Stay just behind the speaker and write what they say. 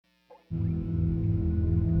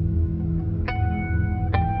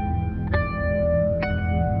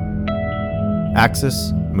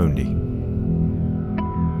Axis Mundi.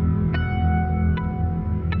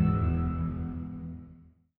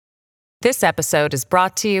 This episode is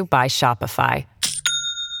brought to you by Shopify.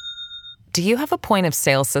 Do you have a point of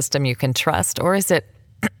sale system you can trust, or is it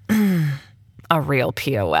a real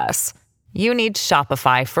POS? You need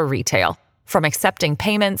Shopify for retail. From accepting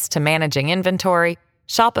payments to managing inventory,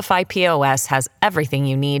 Shopify POS has everything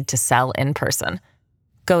you need to sell in person.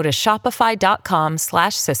 Go to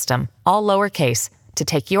shopify.com/system, all lowercase, to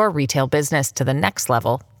take your retail business to the next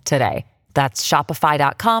level today. That's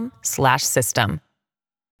shopify.com/system.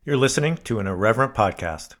 You're listening to an Irreverent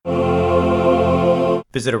podcast.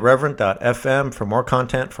 Visit irreverent.fm for more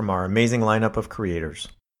content from our amazing lineup of creators.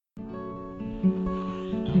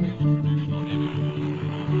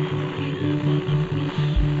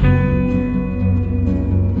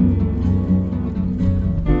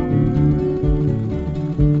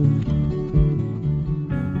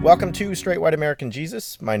 Welcome to Straight White American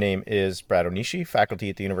Jesus. My name is Brad Onishi, faculty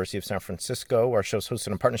at the University of San Francisco. Our show's hosted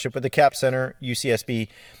in partnership with the Capps Center, UCSB.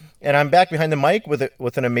 And I'm back behind the mic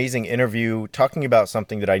with an amazing interview talking about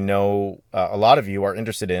something that I know a lot of you are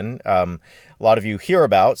interested in. A lot of you hear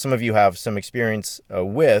about, some of you have some experience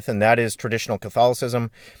with, and that is traditional Catholicism.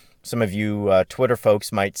 Some of you Twitter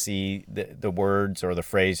folks might see the words or the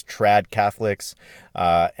phrase trad Catholics.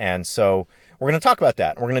 And so we're going to talk about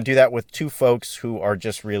that. We're going to do that with two folks who are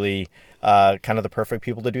just really kind of the perfect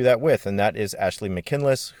people to do that with. And that is Ashley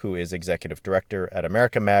McKinless, who is executive director at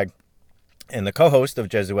America Mag and the co-host of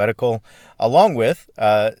Jesuitical, along with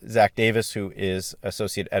Zach Davis, who is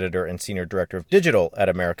associate editor and senior director of digital at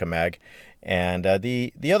America Mag, and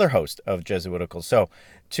the other host of Jesuitical. So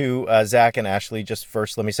to Zach and Ashley, just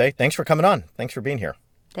first, let me say thanks for coming on. Thanks for being here.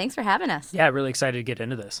 Thanks for having us. Yeah, really excited to get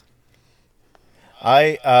into this.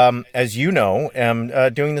 I, as you know, am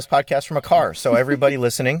doing this podcast from a car. So everybody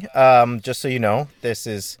listening, just so you know,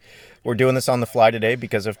 we're doing this on the fly today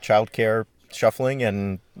because of childcare shuffling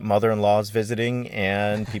and mother-in-laws visiting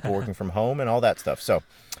and people working from home and all that stuff. So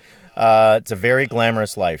it's a very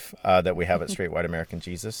glamorous life that we have at Straight White American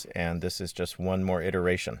Jesus, and this is just one more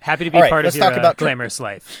iteration. Happy to be part of your glamorous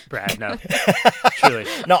life, Brad. No, truly.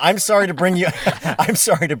 No, I'm sorry to bring you. I'm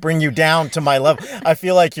sorry to bring you down to my level. I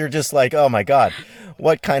feel like you're just like, oh my God,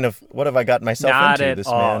 what have I gotten myself into? This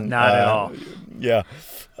man, not at all. Yeah.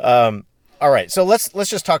 All right. So let's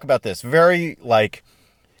just talk about this. Very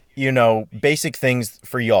basic things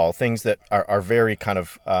for y'all, things that are very kind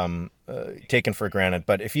of taken for granted.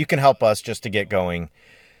 But if you can help us just to get going,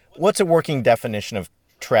 what's a working definition of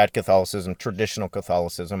trad Catholicism, traditional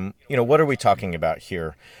Catholicism? What are we talking about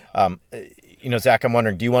here? Zach, I'm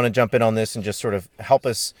wondering, do you want to jump in on this and just sort of help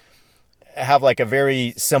us have like a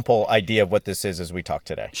very simple idea of what this is as we talk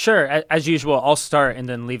today? Sure. As usual, I'll start and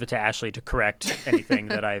then leave it to Ashley to correct anything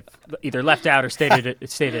that I've either left out or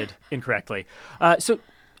stated incorrectly. So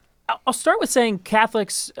I'll start with saying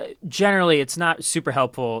Catholics, generally, it's not super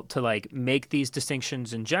helpful to make these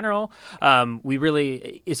distinctions in general. We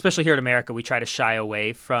really, especially here in America, we try to shy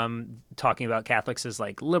away from talking about Catholics as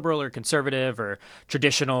liberal or conservative or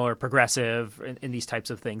traditional or progressive in these types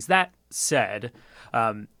of things. That said,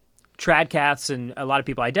 trad Caths, and a lot of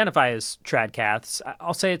people identify as trad Caths,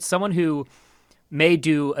 I'll say it's someone who may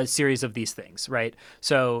do a series of these things, right?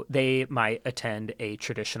 So they might attend a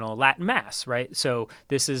traditional Latin Mass, right? So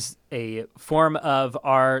this is a form of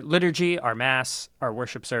our liturgy, our Mass, our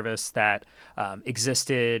worship service that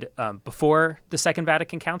existed before the Second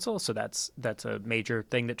Vatican Council. So that's a major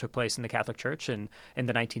thing that took place in the Catholic Church in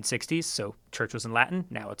the 1960s. So church was in Latin.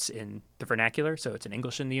 Now it's in the vernacular. So it's in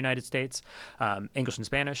English in the United States, English and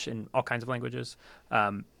Spanish, in all kinds of languages.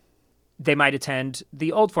 They might attend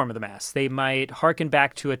the old form of the Mass. They might hearken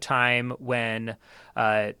back to a time when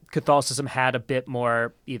Catholicism had a bit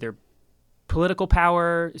more either political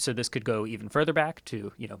power. So this could go even further back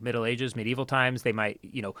to, Middle Ages, medieval times. They might,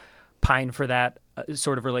 pine for that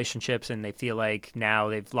sort of relationships, and they feel like now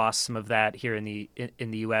they've lost some of that here in the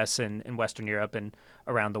U.S. and in Western Europe and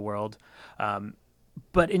around the world.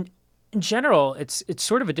 But in general, it's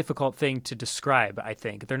sort of a difficult thing to describe, I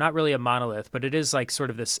think. They're not really a monolith, but it is sort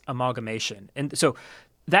of this amalgamation. And so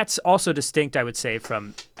that's also distinct, I would say,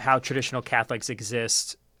 from how traditional Catholics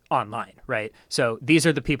exist online, right? So these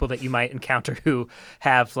are the people that you might encounter who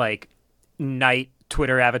have night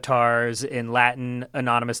Twitter avatars in Latin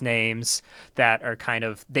anonymous names that are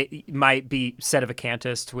they might be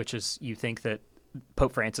sedevacantist, which is you think that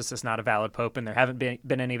Pope Francis is not a valid pope, and there haven't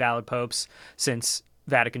been any valid popes since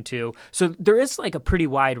Vatican II. So there is a pretty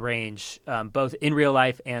wide range, both in real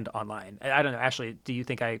life and online. I don't know, Ashley, do you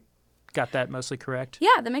think I got that mostly correct?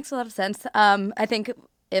 Yeah, that makes a lot of sense. I think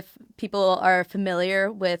if people are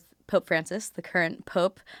familiar with Pope Francis, the current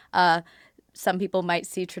pope. Some people might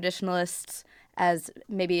see traditionalists as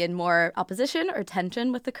maybe in more opposition or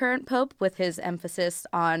tension with the current pope, with his emphasis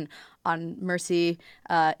on mercy,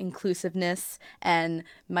 inclusiveness, and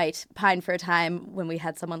might pine for a time when we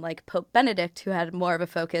had someone like Pope Benedict, who had more of a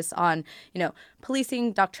focus on,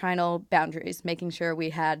 policing doctrinal boundaries, making sure we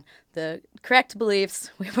had the correct beliefs.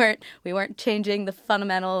 We weren't changing the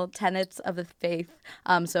fundamental tenets of the faith.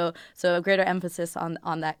 So a greater emphasis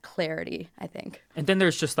on that clarity, I think. And then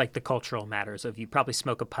there's just like the cultural matters of you probably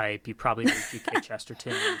smoke a pipe, you probably read G.K.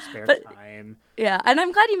 Chesterton in your spare time. Yeah, and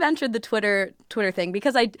I'm glad you mentioned the Twitter thing,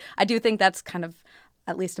 because I do think that's kind of,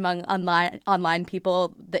 at least among online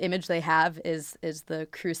people, the image they have is the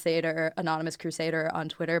crusader, anonymous crusader on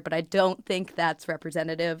Twitter. But I don't think that's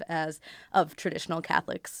representative of traditional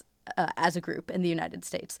Catholics as a group in the United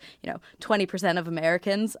States. 20% of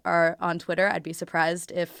Americans are on Twitter. I'd be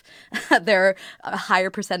surprised if there are a higher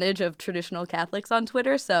percentage of traditional Catholics on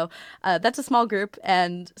Twitter. So that's a small group.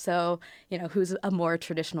 And so, who's a more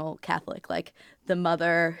traditional Catholic? Like the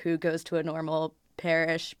mother who goes to a normal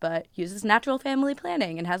parish but uses natural family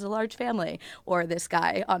planning and has a large family, or this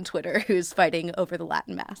guy on Twitter who's fighting over the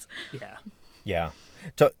Latin Mass. Yeah.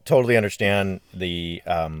 Totally understand the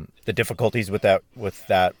difficulties with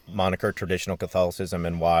that moniker, traditional Catholicism,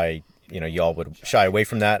 and why y'all would shy away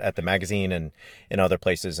from that at the magazine and in other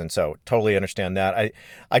places. And so totally understand that.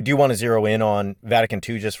 I do want to zero in on Vatican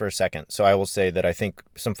II just for a second. So I will say that I think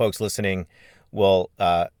some folks listening will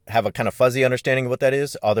have a kind of fuzzy understanding of what that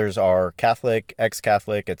is. Others are Catholic,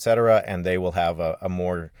 ex-Catholic, etc., and they will have a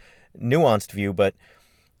more nuanced view. But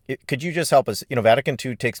could you just help us? Vatican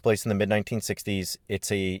II takes place in the mid-1960s.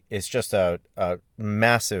 It's just a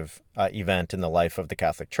massive event in the life of the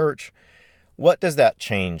Catholic Church. What does that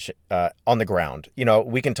change on the ground?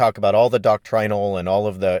 We can talk about all the doctrinal and all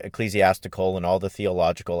of the ecclesiastical and all the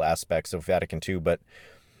theological aspects of Vatican II, but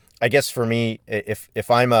I guess for me,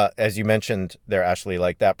 if I'm as you mentioned there, Ashley,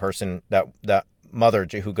 like that person, that mother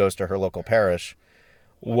who goes to her local parish,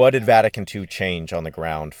 what did Vatican II change on the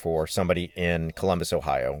ground for somebody in Columbus,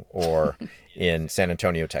 Ohio, or in San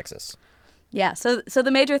Antonio, Texas? Yeah, so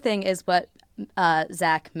the major thing is what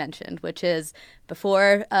Zach mentioned, which is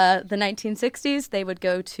before the 1960s, they would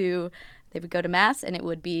go to Mass, and it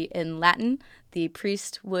would be in Latin. The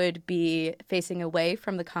priest would be facing away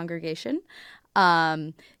from the congregation.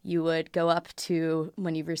 You would go up to,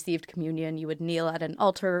 when you received communion, you would kneel at an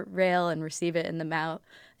altar rail and receive it in the mouth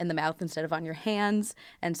instead of on your hands.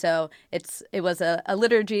 And so it was a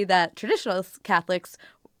liturgy that traditional Catholics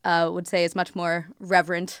would say is much more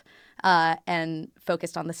reverent and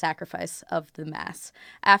focused on the sacrifice of the Mass.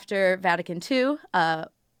 After Vatican II,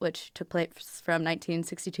 which took place from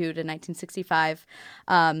 1962 to 1965,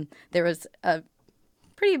 there was a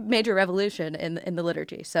pretty major revolution in the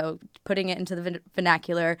liturgy. So putting it into the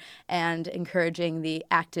vernacular and encouraging the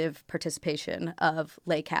active participation of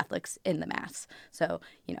lay Catholics in the Mass. So,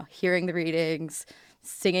 hearing the readings,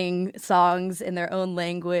 singing songs in their own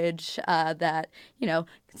language that,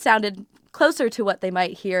 sounded closer to what they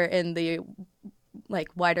might hear in the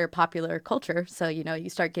wider popular culture. So, you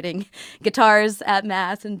start getting guitars at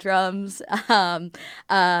Mass and drums.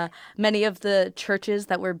 Many of the churches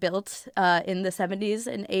that were built in the 70s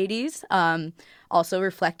and 80s also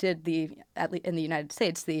reflected in the United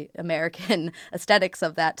States, the American aesthetics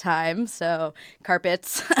of that time. So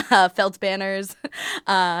carpets, felt banners,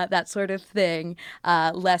 that sort of thing.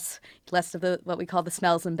 Less of what we call the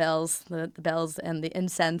smells and bells, the bells and the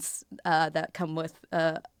incense that come with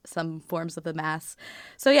some forms of the Mass.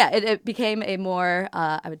 So yeah, it became a more,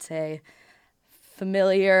 I would say,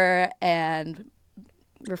 familiar and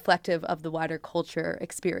reflective of the wider culture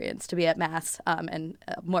experience to be at Mass, and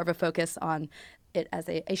more of a focus on it as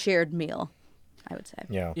a shared meal, I would say.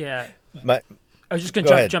 Yeah. But I was just going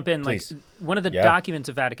to jump in. Please. Like one of the documents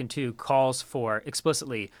of Vatican II calls for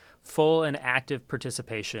explicitly full and active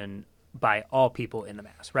participation by all people in the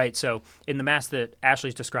Mass, right? So in the Mass that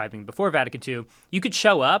Ashley's describing before Vatican II, you could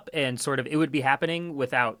show up and sort of it would be happening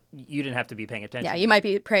you didn't have to be paying attention. Yeah, you might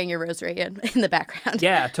be praying your rosary in the background.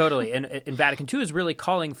 Yeah, totally. And Vatican II is really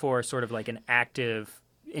calling for sort of like an active,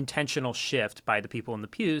 intentional shift by the people in the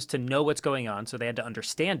pews to know what's going on. So they had to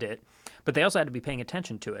understand it, but they also had to be paying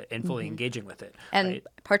attention to it and fully engaging with it. And right?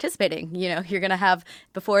 participating. You're going to have,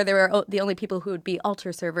 before there were the only people who would be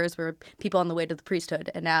altar servers were people on the way to the priesthood.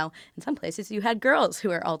 And now in some places you had girls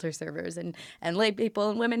who are altar servers and lay people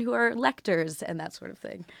and women who are lectors and that sort of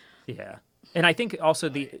thing. Yeah. And I think also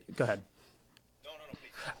go ahead.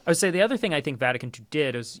 I would say the other thing I think Vatican II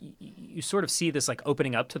did is you sort of see this like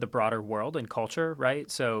opening up to the broader world and culture, right?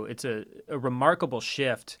 So it's a remarkable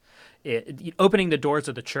shift. Opening the doors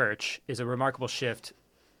of the church is a remarkable shift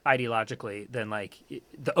ideologically than like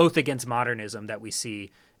the oath against modernism that we see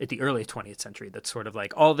at the early 20th century. That's sort of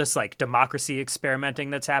like all this like democracy experimenting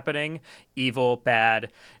that's happening, evil,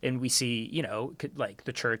 bad. And we see, like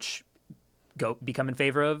the church become in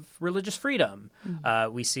favor of religious freedom.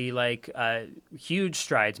 We see like huge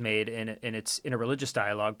strides made in a religious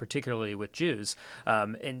dialogue, particularly with Jews.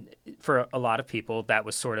 And for a lot of people, that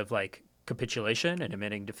was sort of like capitulation and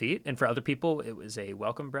admitting defeat, and for other people it was a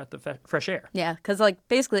welcome breath of fresh air. Yeah, because like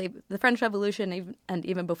basically the French Revolution and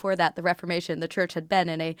even before that, the Reformation, the church had been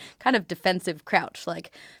in a kind of defensive crouch,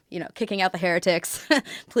 like kicking out the heretics,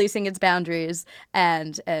 policing its boundaries,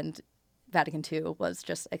 and Vatican II was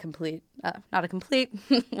just a complete, not a complete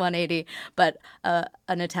 180, but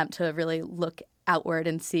an attempt to really look outward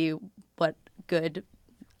and see what good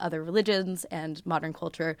other religions and modern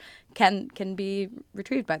culture can be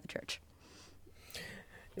retrieved by the church.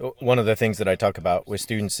 One of the things that I talk about with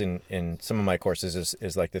students in some of my courses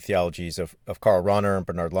is like the theologies of Karl Rahner and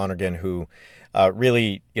Bernard Lonergan, who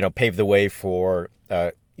really, paved the way for,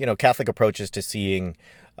 Catholic approaches to seeing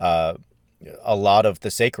a lot of the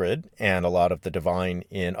sacred and a lot of the divine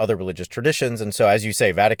in other religious traditions. And so, as you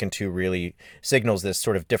say, Vatican II really signals this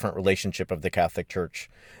sort of different relationship of the Catholic Church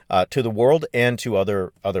to the world and to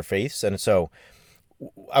other faiths. And so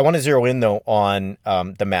I want to zero in, though, on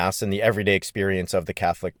the Mass and the everyday experience of the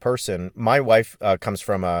Catholic person. My wife comes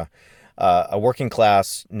from a working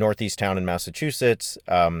class Northeast town in Massachusetts.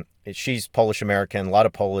 She's Polish American, a lot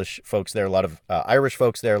of Polish folks there, a lot of Irish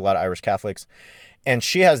folks there, a lot of Irish Catholics. And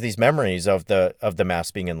she has these memories of the Mass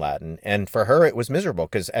being in Latin. And for her, it was miserable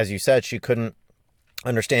because, as you said, she couldn't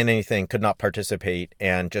understand anything, could not participate,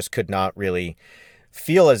 and just could not really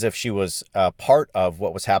feel as if she was part of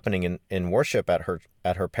what was happening in worship at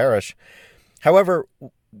her parish. However,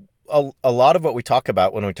 a lot of what we talk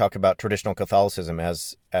about when we talk about traditional Catholicism,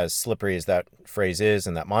 as slippery as that phrase is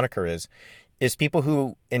and that moniker is people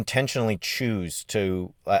who intentionally choose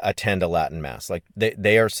to attend a Latin Mass. Like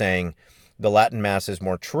they are saying the Latin Mass is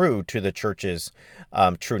more true to the Church's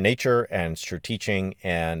true nature and true teaching,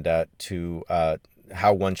 and to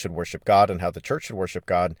how one should worship God and how the Church should worship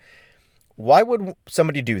God. Why would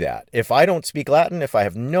somebody do that? If I don't speak Latin, if I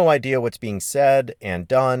have no idea what's being said and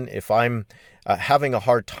done, if I'm having a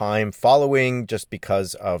hard time following just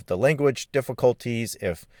because of the language difficulties,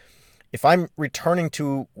 if I'm returning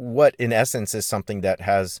to what in essence is something that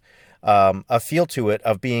has a feel to it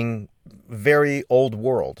of being very old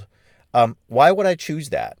world, why would I choose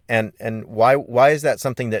that? And why is that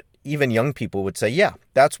something that even young people would say, yeah,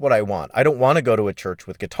 that's what I want. I don't want to go to a church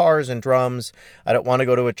with guitars and drums. I don't want to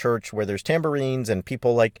go to a church where there's tambourines and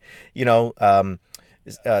people like,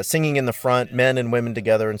 singing in the front, men and women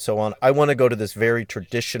together and so on. I want to go to this very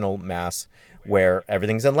traditional Mass where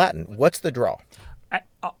everything's in Latin. What's the draw?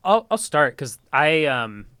 I'll start because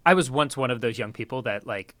I was once one of those young people that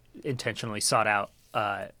like intentionally sought out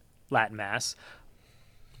Latin Mass.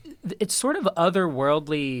 It's sort of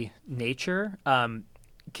otherworldly nature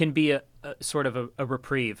can be a sort of a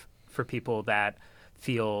reprieve for people that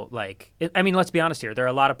feel like let's be honest here. There are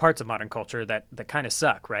a lot of parts of modern culture that kind of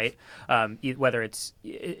suck, right? Whether it's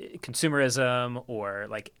consumerism or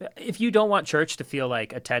like if you don't want church to feel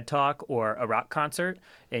like a TED Talk or a rock concert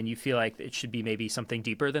and you feel like it should be maybe something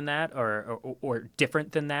deeper than that or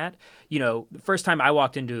different than that. The first time I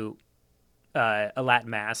walked into a Latin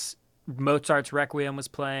Mass, Mozart's Requiem was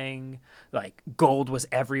playing, like gold was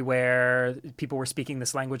everywhere. People were speaking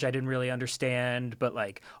this language I didn't really understand, but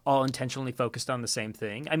like all intentionally focused on the same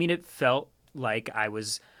thing. It felt like I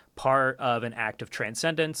was part of an act of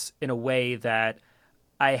transcendence in a way that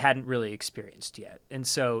I hadn't really experienced yet. And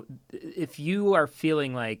so if you are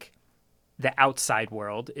feeling like the outside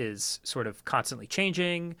world is sort of constantly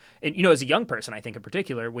changing. And, as a young person, I think in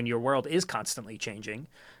particular, when your world is constantly changing,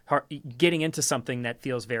 getting into something that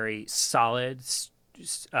feels very solid,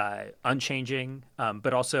 unchanging,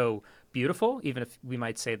 but also beautiful, even if we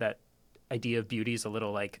might say that idea of beauty is a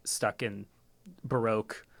little like stuck in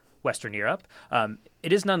Baroque Western Europe,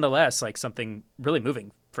 it is nonetheless like something really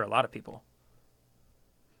moving for a lot of people.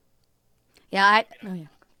 Yeah,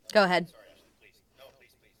 Go ahead.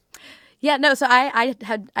 Yeah, no. So I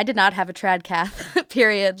did not have a trad cath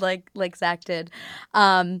period like Zach did.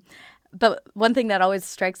 But one thing that always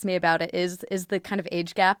strikes me about it is the kind of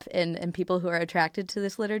age gap in people who are attracted to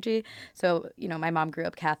this liturgy. So, my mom grew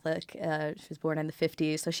up Catholic. She was born in the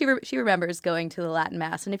 50s. So she remembers going to the Latin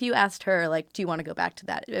Mass. And if you asked her, like, do you want to go back to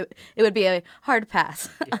that? It would be a hard pass.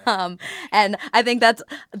 Yeah. And I think that's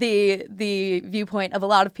the viewpoint of a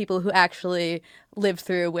lot of people who actually lived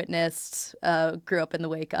through, witnessed, grew up in the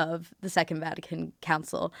wake of the Second Vatican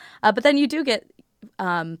Council. But then you do get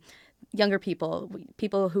younger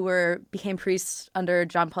people who became priests under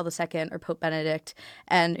John Paul II or Pope Benedict,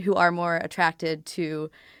 and who are more attracted to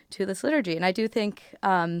this liturgy. And I do think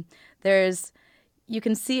you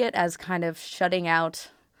can see it as kind of shutting out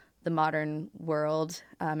the modern world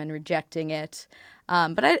and rejecting it.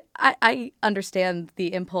 But I understand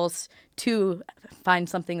the impulse to find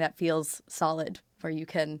something that feels solid, where you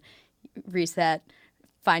can reset,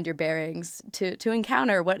 find your bearings, to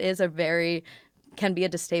encounter what is can be a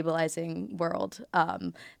destabilizing world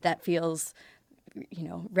that feels,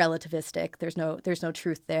 relativistic. There's no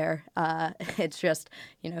truth there. It's just,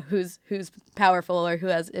 who's powerful or who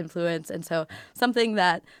has influence. And so something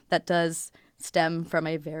that does stem from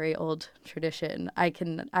a very old tradition, I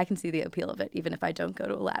can see the appeal of it, even if I don't go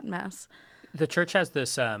to a Latin Mass. The church has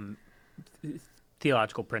this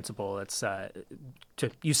theological principle. It's to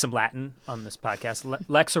use some Latin on this podcast,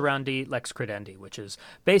 lex orandi, lex credendi, which is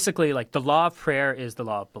basically like the law of prayer is the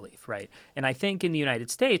law of belief, right? And I think in the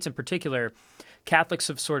United States in particular, Catholics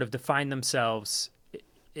have sort of defined themselves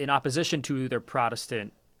in opposition to their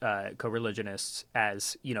Protestant co-religionists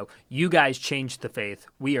as, you guys changed the faith,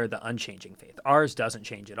 we are the unchanging faith. Ours doesn't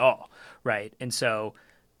change at all, right? And so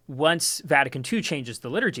once Vatican II changes the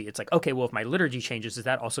liturgy, it's like, okay, well, if my liturgy changes, does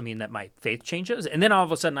that also mean that my faith changes? And then all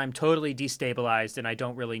of a sudden I'm totally destabilized and I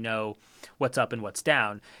don't really know what's up and what's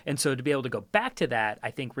down. And so to be able to go back to that,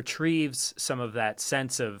 I think retrieves some of that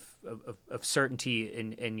sense of certainty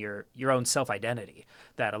in your own self-identity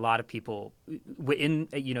that a lot of people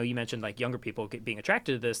you mentioned like younger people being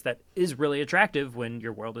attracted to this, that is really attractive when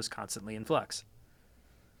your world is constantly in flux.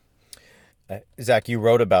 Zach, you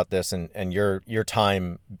wrote about this and your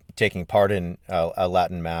time taking part in a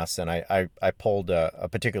Latin Mass, and I pulled a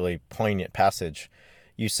particularly poignant passage.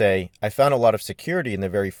 You say, I found a lot of security in the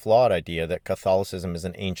very flawed idea that Catholicism is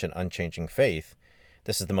an ancient, unchanging faith.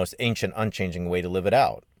 This is the most ancient, unchanging way to live it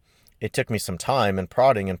out. It took me some time and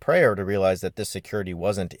prodding and prayer to realize that this security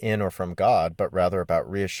wasn't in or from God, but rather about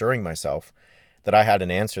reassuring myself that I had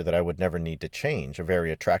an answer that I would never need to change, a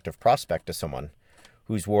very attractive prospect to someone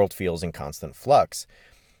whose world feels in constant flux.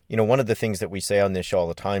 One of the things that we say on this show all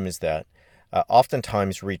the time is that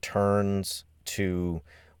oftentimes returns to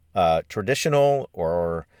traditional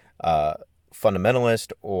or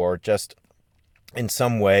fundamentalist or just in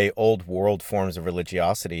some way old world forms of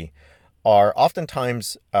religiosity are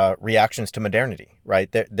oftentimes reactions to modernity,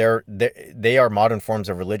 right? They are modern forms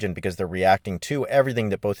of religion because they're reacting to everything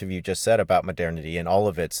that both of you just said about modernity and all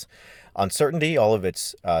of its uncertainty, all of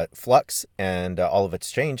its flux, and all of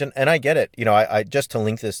its change. And I get it. I just to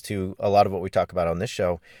link this to a lot of what we talk about on this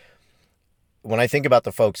show, when I think about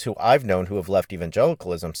the folks who I've known who have left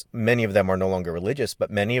evangelicalism, many of them are no longer religious,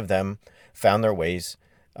 but many of them found their ways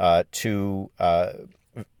to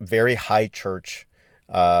very high church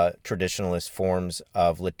traditionalist forms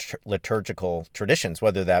of liturgical traditions,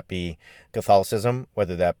 whether that be Catholicism,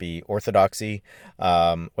 whether that be Orthodoxy,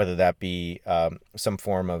 whether that be some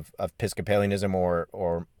form of Episcopalianism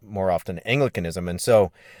or more often Anglicanism. And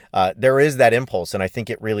so there is that impulse, and I think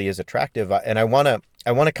it really is attractive. And I want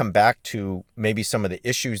to come back to maybe some of the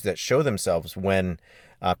issues that show themselves when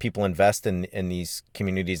people invest in these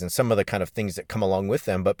communities and some of the kind of things that come along with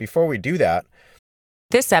them. But before we do that,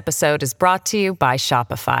 This episode is brought to you by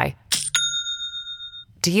Shopify.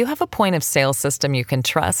 Do you have a point of sale system you can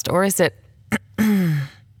trust, or is it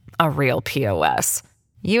a real POS?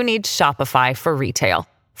 You need Shopify for retail.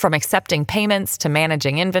 From accepting payments to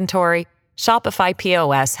managing inventory, Shopify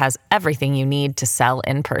POS has everything you need to sell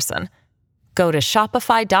in person. Go to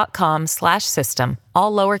shopify.com/system,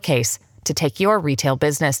 all lowercase, to take your retail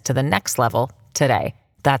business to the next level today.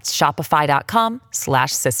 That's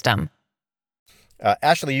shopify.com/system.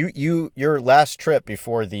 Ashley, your last trip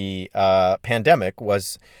before the pandemic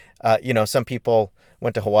was, some people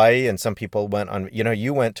went to Hawaii and some people went on,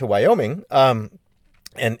 you went to Wyoming, and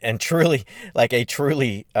truly, like a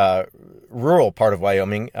truly rural part of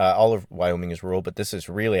Wyoming. All of Wyoming is rural, but this is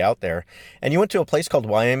really out there. And you went to a place called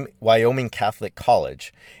Wyoming Catholic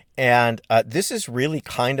College. And this is really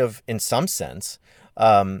kind of, in some sense,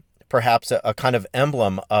 perhaps a kind of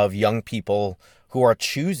emblem of young people who are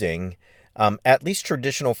choosing at least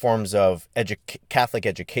traditional forms of Catholic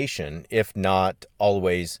education, if not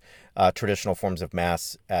always traditional forms of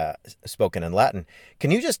Mass spoken in Latin.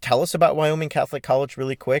 Can you just tell us about Wyoming Catholic College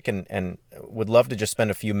really quick? And would love to just spend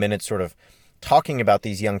a few minutes sort of talking about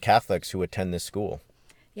these young Catholics who attend this school.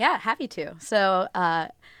 Yeah, happy to. So,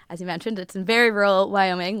 as you mentioned, it's in very rural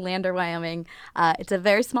Wyoming, Lander, Wyoming. It's a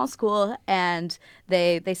very small school, and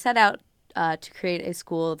they set out to create a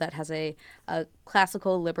school that has a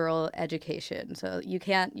classical liberal education. So you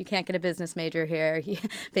can't get a business major here.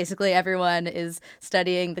 Basically, everyone is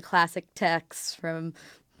studying the classic texts from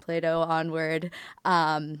Plato onward,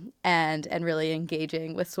 and really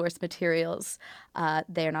engaging with source materials.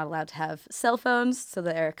 They are not allowed to have cell phones, so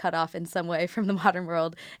they're cut off in some way from the modern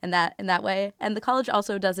world in that way. And the college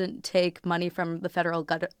also doesn't take money from the federal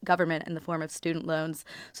government in the form of student loans,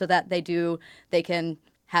 so that they can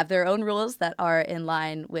have their own rules that are in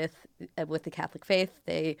line with the Catholic faith.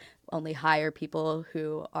 They only hire people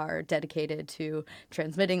who are dedicated to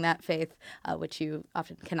transmitting that faith, which you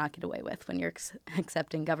often cannot get away with when you're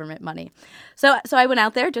accepting government money. So I went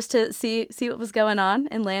out there just to see what was going on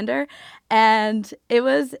in Lander, and it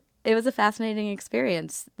was a fascinating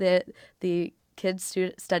experience. The kids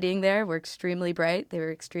studying there were extremely bright. They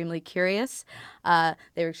were extremely curious. They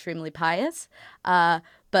were extremely pious.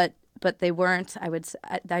 But they weren't,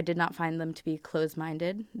 I did not find them to be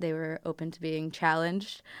closed-minded. They were open to being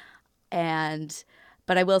challenged.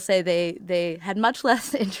 But I will say they had much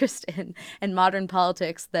less interest in modern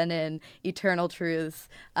politics than in eternal truths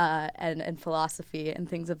and philosophy and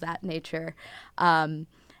things of that nature.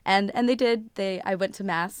 And I went to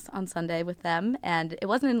Mass on Sunday with them, and it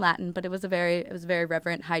wasn't in Latin, but it was a very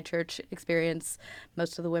reverent high church experience.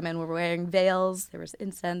 Most of the women were wearing veils. There was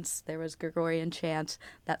incense. There was Gregorian chant,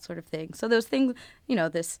 that sort of thing. So those things,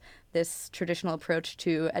 this traditional approach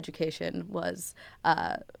to education was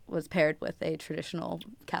paired with a traditional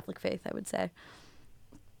Catholic faith, I would say.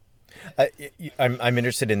 I'm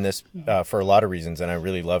interested in this for a lot of reasons, and I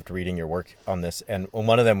really loved reading your work on this. And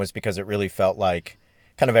one of them was because it really felt like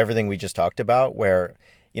kind of everything we just talked about, where,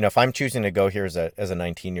 if I'm choosing to go here as a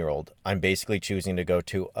 19-year-old, I'm basically choosing to go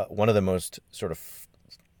to one of the most sort of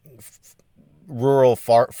rural,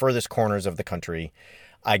 furthest corners of the country.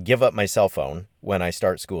 I give up my cell phone when I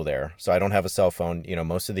start school there, so I don't have a cell phone,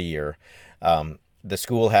 most of the year. The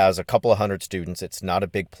school has a couple of hundred students. It's not a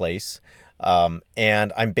big place.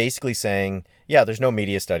 And I'm basically saying, yeah, there's no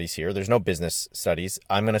media studies here. There's no business studies.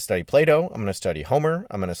 I'm going to study Plato. I'm going to study Homer.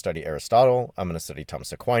 I'm going to study Aristotle. I'm going to study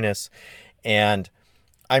Thomas Aquinas. And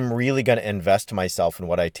I'm really going to invest myself in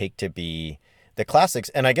what I take to be the classics.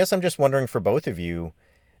 And I guess I'm just wondering for both of you,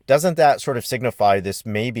 doesn't that sort of signify this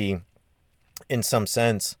maybe, in some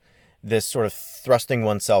sense, this sort of thrusting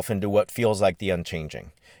oneself into what feels like the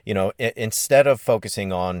unchanging? Instead of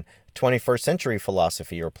focusing on 21st century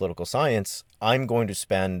philosophy or political science, I'm going to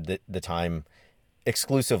spend the time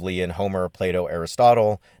exclusively in Homer, Plato,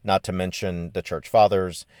 Aristotle, not to mention the Church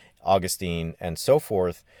Fathers, Augustine, and so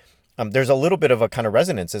forth. There's a little bit of a kind of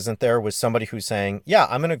resonance, isn't there, with somebody who's saying, yeah,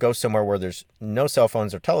 I'm going to go somewhere where there's no cell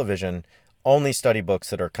phones or television, only study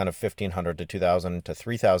books that are kind of 1,500 to 2,000 to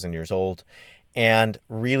 3,000 years old, and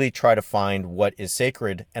really try to find what is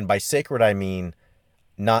sacred. And by sacred, I mean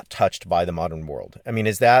not touched by the modern world. I mean,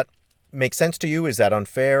 does that make sense to you? Is that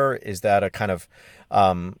unfair? Is that a kind of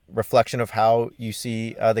reflection of how you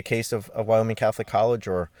see the case of Wyoming Catholic College,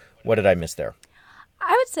 or what did I miss there?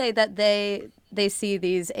 I would say that they see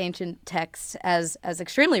these ancient texts as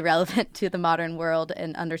extremely relevant to the modern world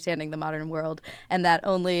and understanding the modern world, and that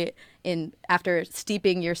only after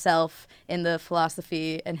steeping yourself in the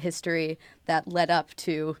philosophy and history that led up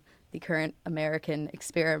to the current American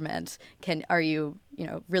experiment, are you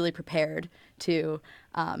really prepared to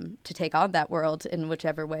take on that world in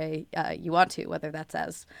whichever way you want to, whether that's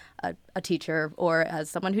as a teacher or as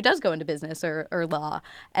someone who does go into business or law.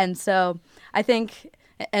 And so I think,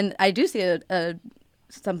 and I do see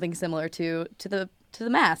something similar to the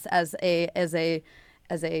Mass as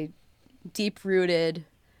a deep-rooted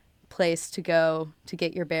place to go to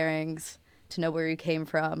get your bearings, to know where you came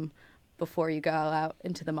from before you go out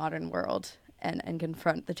into the modern world and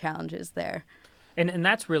confront the challenges there. And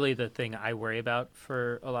that's really the thing I worry about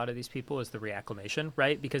for a lot of these people is the reacclimation,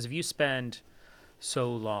 right? Because if you spend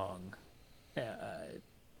so long,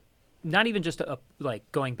 not even just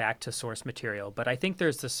like going back to source material, but I think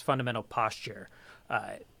there's this fundamental posture.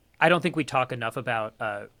 I don't think we talk enough about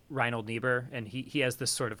Reinhold Niebuhr, and he has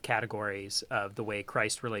this sort of categories of the way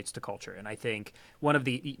Christ relates to culture. And I think one of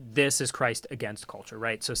this is Christ against culture,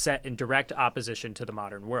 right? So set in direct opposition to the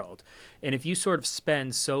modern world. And if you sort of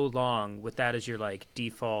spend so long with that as your like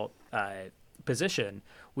default position.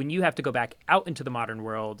 When you have to go back out into the modern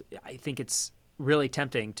world, I think it's really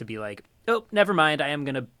tempting to be like, oh, never mind, I am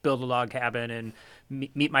going to build a log cabin and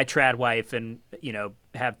meet my trad wife and,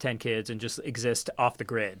 have 10 kids and just exist off the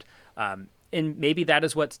grid. And maybe that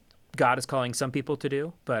is what God is calling some people to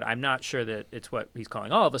do, but I'm not sure that it's what he's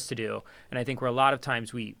calling all of us to do. And I think where a lot of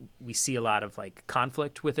times we see a lot of like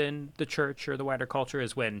conflict within the church or the wider culture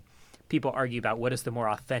is when people argue about what is the more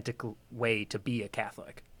authentic way to be a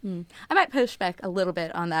Catholic. I might push back a little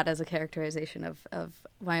bit on that as a characterization of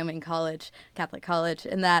Wyoming College, Catholic College,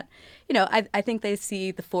 in that, I think they see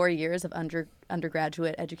the 4 years of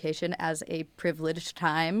undergraduate education as a privileged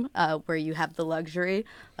time where you have the luxury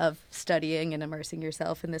of studying and immersing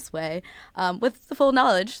yourself in this way, with the full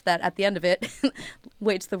knowledge that at the end of it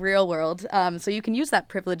waits the real world. So you can use that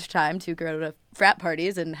privileged time to go to frat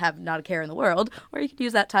parties and have not a care in the world, or you could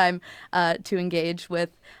use that time to engage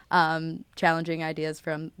with challenging ideas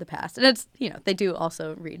from the past. And it's, they do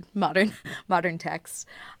also read modern texts.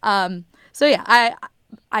 So yeah,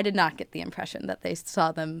 I did not get the impression that they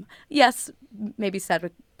saw them, yes, maybe set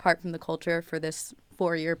apart from the culture for this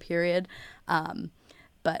 4-year period,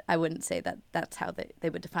 but I wouldn't say that that's how they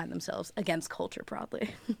would define themselves against culture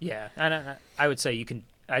broadly. Yeah, and I would say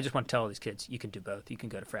I just want to tell all these kids, you can do both. You can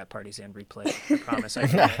go to frat parties and replay. I promise.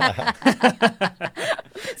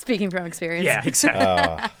 Speaking from experience. Yeah,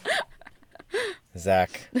 exactly.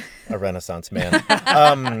 Zach, a Renaissance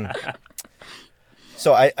man.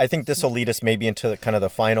 So I think this will lead us maybe into kind of the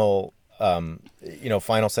final,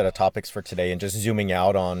 final set of topics for today, and just zooming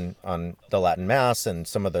out on the Latin Mass and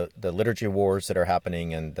some of the liturgy wars that are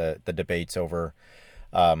happening and the debates over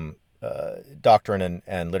doctrine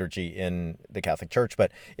and liturgy in the Catholic Church.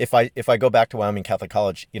 But if I go back to Wyoming Catholic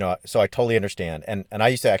College, so I totally understand. And I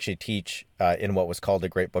used to actually teach in what was called the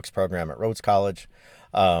Great Books program at Rhodes College.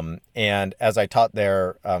 And as I taught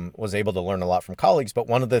there, was able to learn a lot from colleagues. But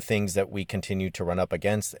one of the things that we continue to run up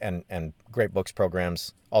against, and Great Books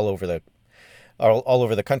programs all over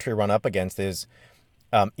the country run up against, is,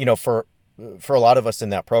 for a lot of us in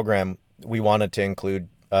that program, we wanted to include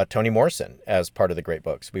Toni Morrison as part of the Great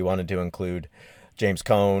Books. We wanted to include James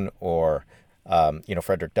Cone or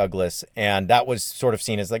Frederick Douglass, and that was sort of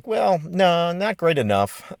seen as like, well, no, not great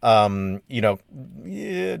enough. There's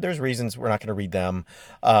reasons we're not going to read them.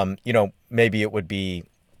 Maybe it would be,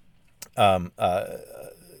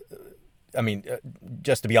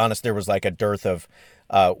 just to be honest, there was like a dearth of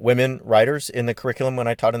women writers in the curriculum when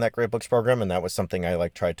I taught in that Great Books program, and that was something I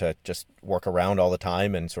tried to just work around all the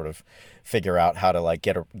time and sort of figure out how to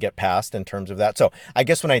get past in terms of that. So I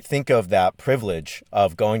guess when I think of that privilege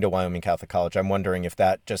of going to Wyoming Catholic College, I'm wondering if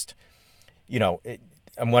that just,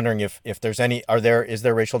 I'm wondering if there's is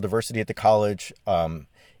there racial diversity at the college?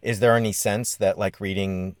 Is there any sense that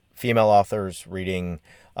reading female authors, reading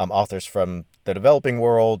authors from the developing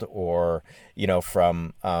world, or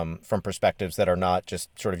from perspectives that are not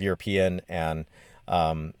just sort of European and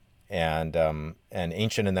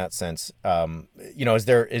ancient in that sense, is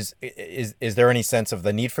there any sense of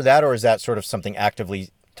the need for that, or is that sort of something actively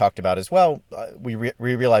talked about as well? We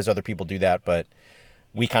realize other people do that, but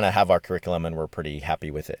we kind of have our curriculum and we're pretty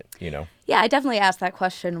happy with it, Yeah, I definitely asked that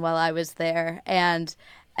question while I was there, and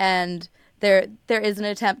there is an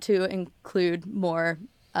attempt to include more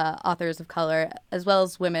authors of color as well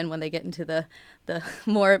as women when they get into the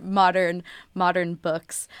more modern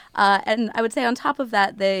books. And I would say on top of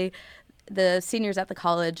that, the seniors at the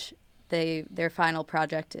college, their final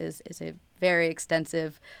project is a very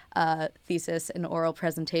extensive thesis and oral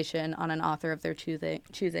presentation on an author of their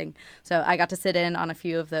choosing. So I got to sit in on a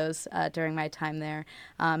few of those during my time there.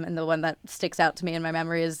 And the one that sticks out to me in my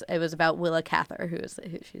memory is it was about Willa Cather,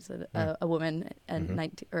 she's a woman and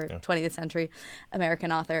 20th century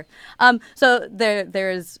American author. So there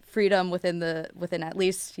is freedom within at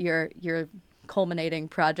least your culminating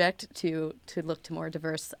project to look to more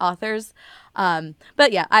diverse authors.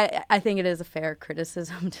 But yeah, I think it is a fair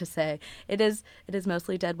criticism to say it is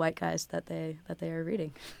mostly dead white guys that they are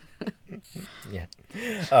reading. Yeah.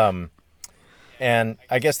 And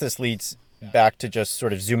I guess this leads back to just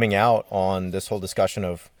sort of zooming out on this whole discussion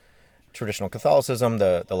of traditional Catholicism,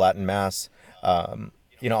 the Latin Mass.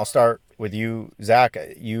 I'll start with you, Zach.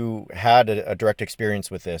 You had a direct experience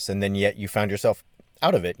with this, and then yet you found yourself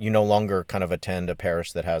out of it. You no longer kind of attend a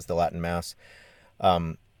parish that has the Latin Mass.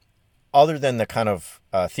 Other than the kind of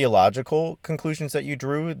theological conclusions that you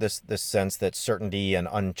drew, this sense that certainty and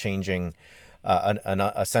unchanging,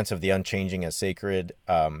 a sense of the unchanging as sacred,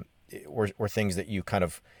 were things that you kind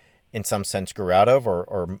of, in some sense, grew out of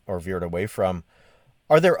or veered away from.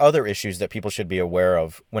 Are there other issues that people should be aware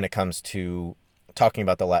of when it comes to talking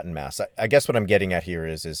about the Latin Mass? I guess what I'm getting at here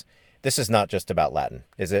is this is not just about Latin,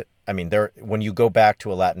 is it? I mean, when you go back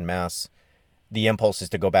to a Latin Mass, the impulse is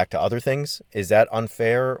to go back to other things. Is that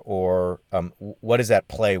unfair, or what is at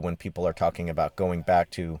play when people are talking about going back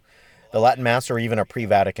to the Latin Mass or even a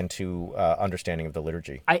pre-Vatican II understanding of the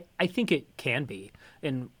liturgy? I think it can be.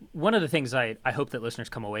 And one of the things I hope that listeners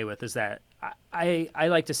come away with is that I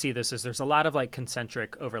like to see this as there's a lot of like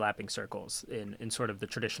concentric overlapping circles in sort of the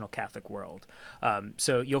traditional Catholic world.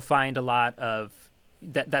 So you'll find a lot of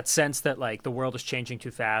that sense that like the world is changing too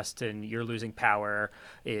fast and you're losing power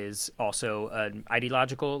is also an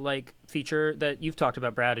ideological like feature that you've talked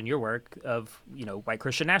about, Brad, in your work of, white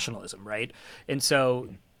Christian nationalism, right? And so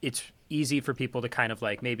it's easy for people to kind of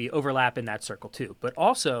like maybe overlap in that circle too. But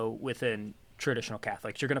also within traditional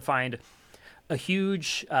Catholics, you're going to find a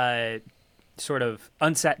huge sort of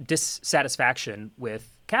dissatisfaction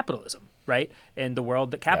with capitalism, right? And the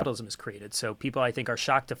world that capitalism has created. So people, I think, are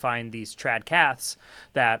shocked to find these trad Caths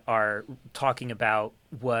that are talking about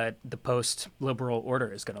what the post-liberal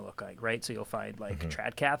order is going to look like, right? So you'll find like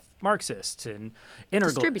trad Cath Marxists and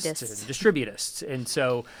integralists and distributists. And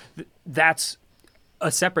so that's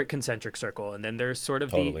a separate concentric circle. And then there's sort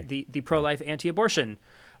of the pro-life anti-abortion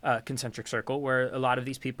concentric circle, where a lot of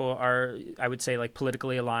these people are, I would say, like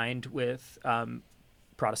politically aligned with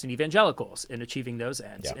Protestant evangelicals in achieving those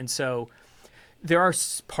ends. Yeah. And so there are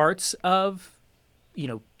parts of,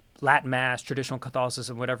 Latin Mass, traditional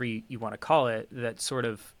Catholicism, whatever you want to call it, that sort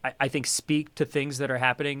of, I think, speak to things that are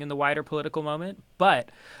happening in the wider political moment. But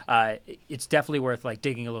it's definitely worth like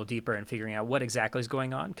digging a little deeper and figuring out what exactly is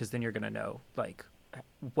going on, because then you're going to know like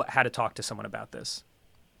how to talk to someone about this.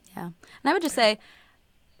 Yeah. And I would just say,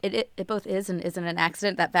 It both is and isn't an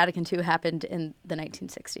accident that Vatican II happened in the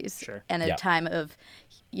 1960s. Sure. And a time of,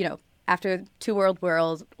 after two world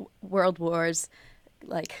wars,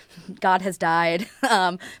 like God has died,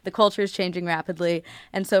 the culture is changing rapidly.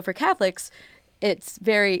 And so for Catholics, it's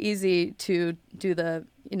very easy to do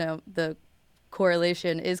the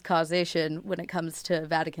correlation is causation when it comes to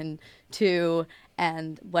Vatican II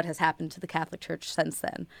and what has happened to the Catholic Church since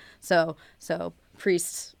then. So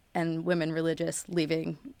priests and women religious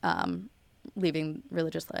leaving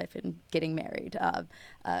religious life and getting married,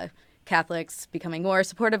 Catholics becoming more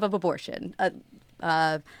supportive of abortion,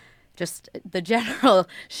 just the general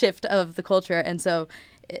shift of the culture. And so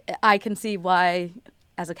I can see why,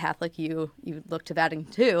 as a Catholic, you look to Vatican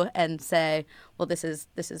II and say, well, this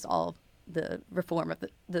is all the reform of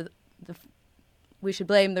the we should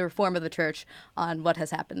blame the reform of the church on what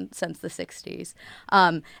has happened since the 60s.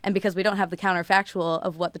 And because we don't have the counterfactual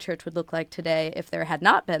of what the church would look like today if there had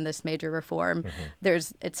not been this major reform,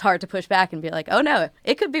 it's hard to push back and be like, oh no,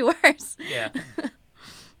 it could be worse.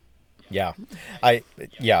 Yeah. I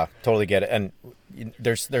totally get it. And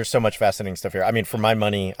there's so much fascinating stuff here. I mean, for my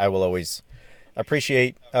money, I will always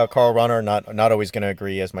appreciate Karl Rahner. Not always going to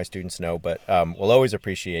agree, as my students know, but will always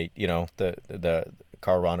appreciate, the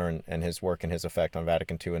Karl Rahner and his work and his effect on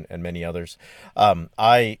Vatican II and many others.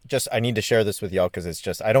 I need to share this with y'all because it's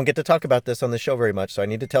just, I don't get to talk about this on the show very much, so I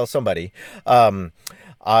need to tell somebody. I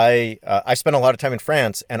spent a lot of time in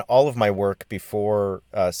France, and all of my work before,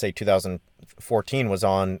 say, 2014 was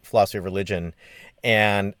on philosophy of religion.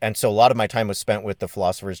 And so a lot of my time was spent with the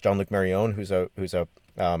philosophers Jean-Luc Marion, who's a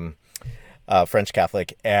French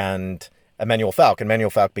Catholic, and Emmanuel Falk. Emmanuel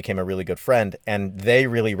Falk became a really good friend, and they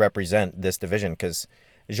really represent this division because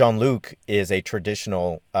Jean-Luc is a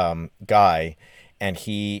traditional guy, and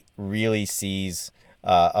he really sees,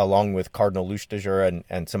 along with Cardinal Luce de Jure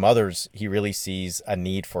and some others, he really sees a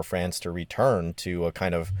need for France to return to a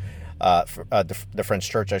kind of, the French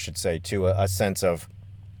church, I should say, to a sense of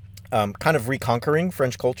kind of reconquering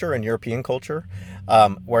French culture and European culture,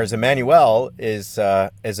 whereas Emmanuel is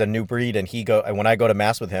a new breed, and when I go to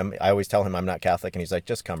Mass with him, I always tell him I'm not Catholic, and he's like,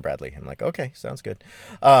 "Just come, Bradley." I'm like, "Okay, sounds good."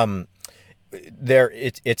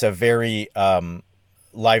 It's a very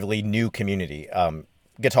lively new community.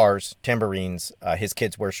 Guitars, tambourines, his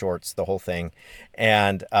kids wear shorts, the whole thing.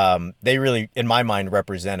 And they really, in my mind,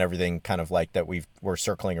 represent everything kind of like that we're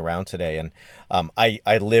circling around today. And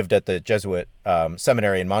I lived at the Jesuit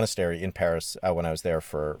seminary and monastery in Paris when I was there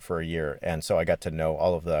for a year. And so I got to know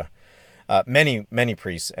all of the many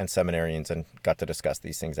priests and seminarians and got to discuss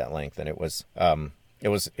these things at length. And it was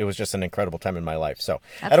just an incredible time in my life. So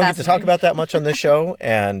I don't get to talk about that much on this show.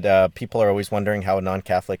 And people are always wondering how a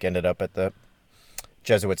non-Catholic ended up at the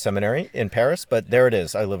Jesuit seminary in Paris, but there it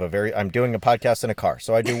is. I'm doing a podcast in a car,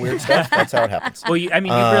 so I do weird stuff. That's how it happens. Well,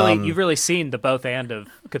 you've really seen the both and of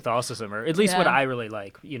Catholicism, or at least what I really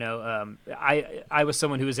like. I was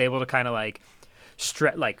someone who was able to kind of like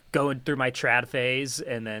like going through my trad phase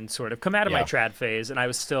and then sort of come out of my trad phase, and I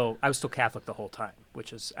was still Catholic the whole time,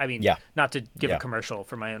 which is, I mean, not to give a commercial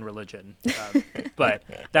for my own religion, but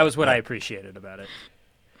that was what I appreciated about it.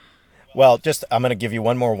 Well, I'm going to give you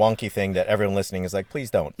one more wonky thing that everyone listening is like,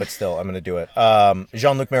 please don't, but still, I'm going to do it.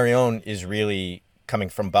 Jean-Luc Marion is really coming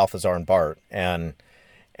from Balthazar and Bart and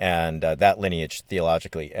that lineage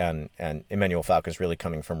theologically, and Emmanuel Falk is really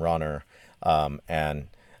coming from Rahner, and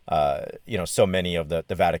so many of the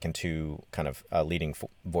Vatican II kind of leading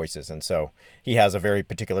voices, and so he has a very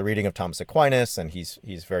particular reading of Thomas Aquinas, and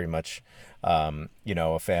he's very much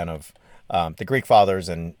a fan of the Greek fathers,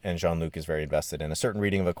 and Jean-Luc is very invested in a certain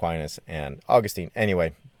reading of Aquinas and Augustine.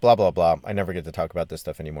 Anyway, blah, blah, blah. I never get to talk about this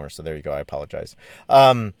stuff anymore, so there you go. I apologize.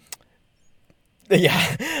 All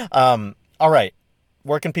right.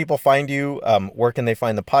 Where can people find you? Where can they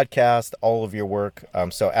find the podcast, all of your work?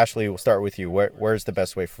 So Ashley, we'll start with you. Where's the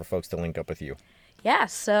best way for folks to link up with you? Yeah,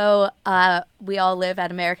 so we all live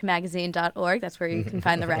at AmericanMagazine.org. That's where you can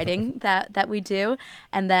find the writing that we do.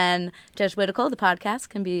 And then Jesuitical, the podcast,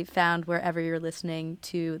 can be found wherever you're listening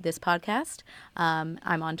to this podcast. I'm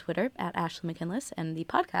on Twitter at Ashley McKinless, and the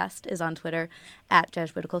podcast is on Twitter at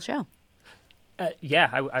Jesuitical Show.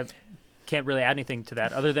 I can't really add anything to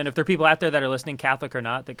that other than if there are people out there that are listening, Catholic or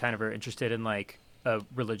not, that kind of are interested in like a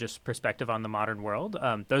religious perspective on the modern world.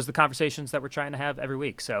 Those are the conversations that we're trying to have every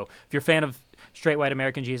week. So if you're a fan of straight white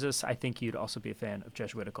American Jesus, I think you'd also be a fan of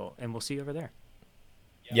Jesuitical, and we'll see you over there.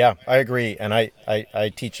 Yeah, I agree. And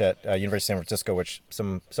I teach at University of San Francisco, which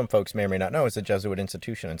some folks may or may not know is a Jesuit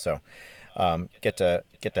institution. And so get to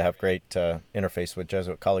have great interface with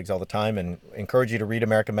Jesuit colleagues all the time, and encourage you to read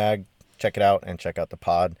American Mag. Check it out and check out the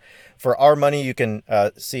pod. For our money, you can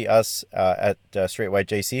see us at Straight White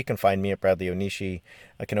JC. You can find me at Bradley Onishi.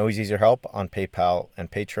 I can always use your help on PayPal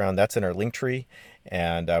and Patreon. That's in our link tree.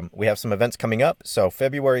 And we have some events coming up. So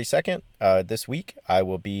February 2nd, this week, I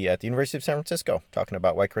will be at the University of San Francisco talking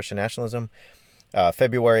about white Christian nationalism.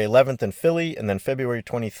 February 11th in Philly, and then February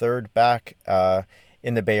 23rd back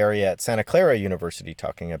in the Bay Area at Santa Clara University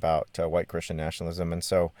talking about white Christian nationalism. And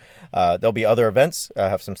so there'll be other events. I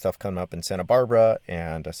have some stuff coming up in Santa Barbara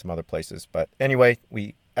and some other places. But anyway,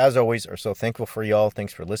 we, as always, are so thankful for y'all.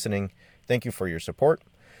 Thanks for listening. Thank you for your support.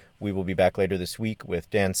 We will be back later this week with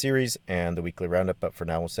Dan's series and the weekly roundup. But for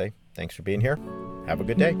now, we'll say thanks for being here. Have a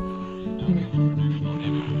good day.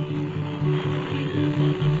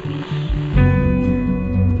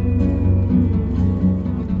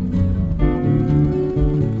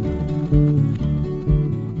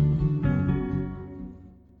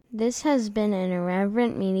 This has been an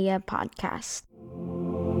Irreverent Media podcast.